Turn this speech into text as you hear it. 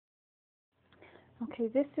Okay,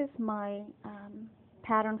 this is my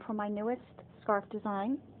pattern for my newest scarf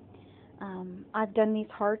design. I've done these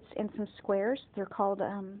hearts in some squares. They're called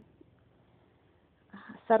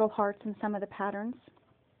subtle hearts in some of the patterns.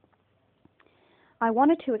 I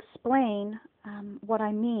wanted to explain what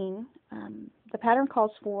I mean. The pattern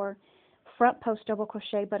calls for front post double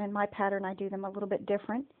crochet, but in my pattern I do them a little bit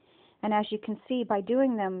different. And as you can see, by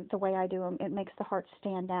doing them the way I do them, it makes the hearts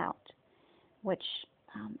stand out, which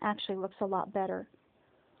actually looks a lot better.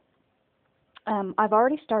 I've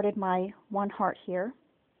already started my one heart here,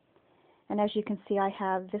 and as you can see, I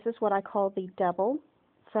have, this is what I call the double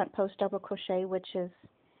front post double crochet, which is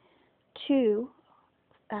 2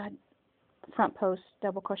 front post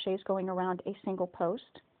double crochets going around a single post.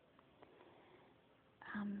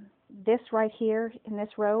 This right here in this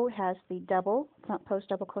row has the double front post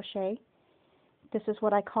double crochet. This is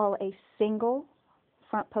what I call a single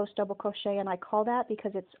front post double crochet, and I call that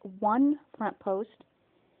because it's one front post,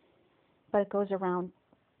 but it goes around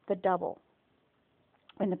the double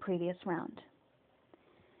in the previous round.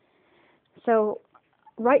 So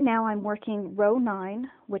right now I'm working row 9,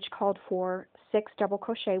 which called for 6 double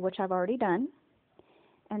crochet, which I've already done,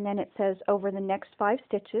 and then it says over the next 5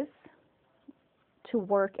 stitches to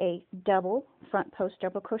work a double front post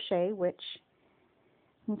double crochet, which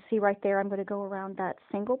you can see right there. I'm going to go around that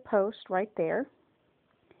single post right there.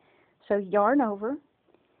 So yarn over.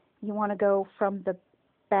 You want to go from the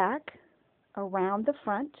back around the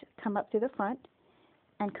front, come up through the front,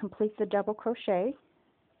 and complete the double crochet.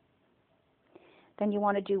 Then you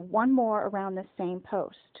want to do one more around the same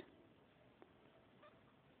post.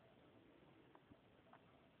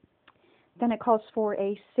 Then it calls for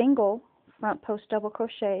a single front post double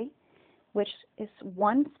crochet, which is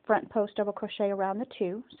 1 front post double crochet around the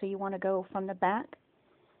 2. So you want to go from the back,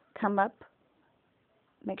 come up,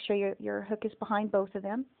 make sure your hook is behind both of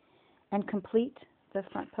them, and complete the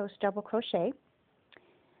front post double crochet.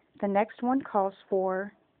 The next one calls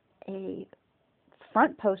for a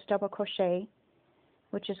front post double crochet,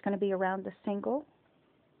 which is going to be around the single,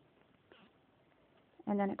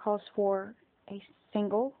 and then it calls for a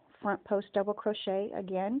single front post double crochet.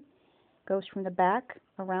 Again, goes from the back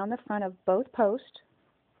around the front of both posts,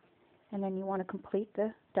 and then you want to complete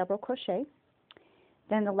the double crochet.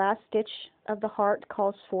 Then the last stitch of the heart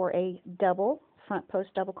calls for a double front post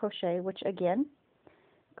double crochet, which again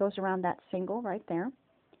goes around that single right there.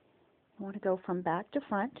 You want to go from back to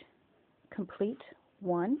front, complete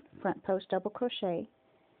 1 front post double crochet.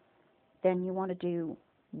 Then you want to do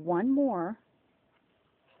one more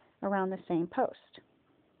around the same post.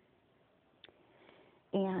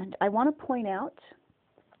 And I want to point out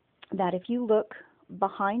that if you look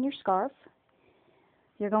behind your scarf,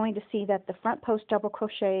 you're going to see that the front post double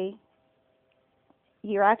crochet,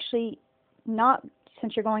 you're actually not,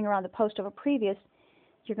 since you're going around the post of a previous,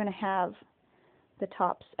 you're going to have the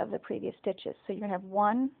tops of the previous stitches. So you're going to have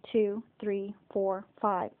 1, 2, 3, 4,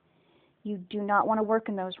 5. You do not want to work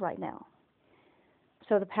in those right now.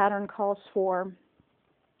 So the pattern calls for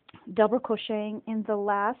double crocheting in the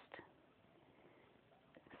last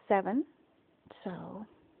 7. So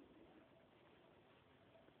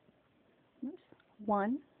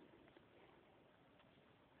 1,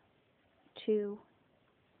 2,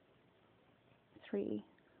 3,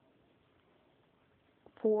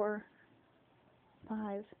 4,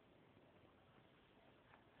 5,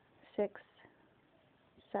 6,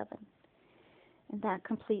 7. And that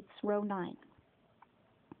completes row 9.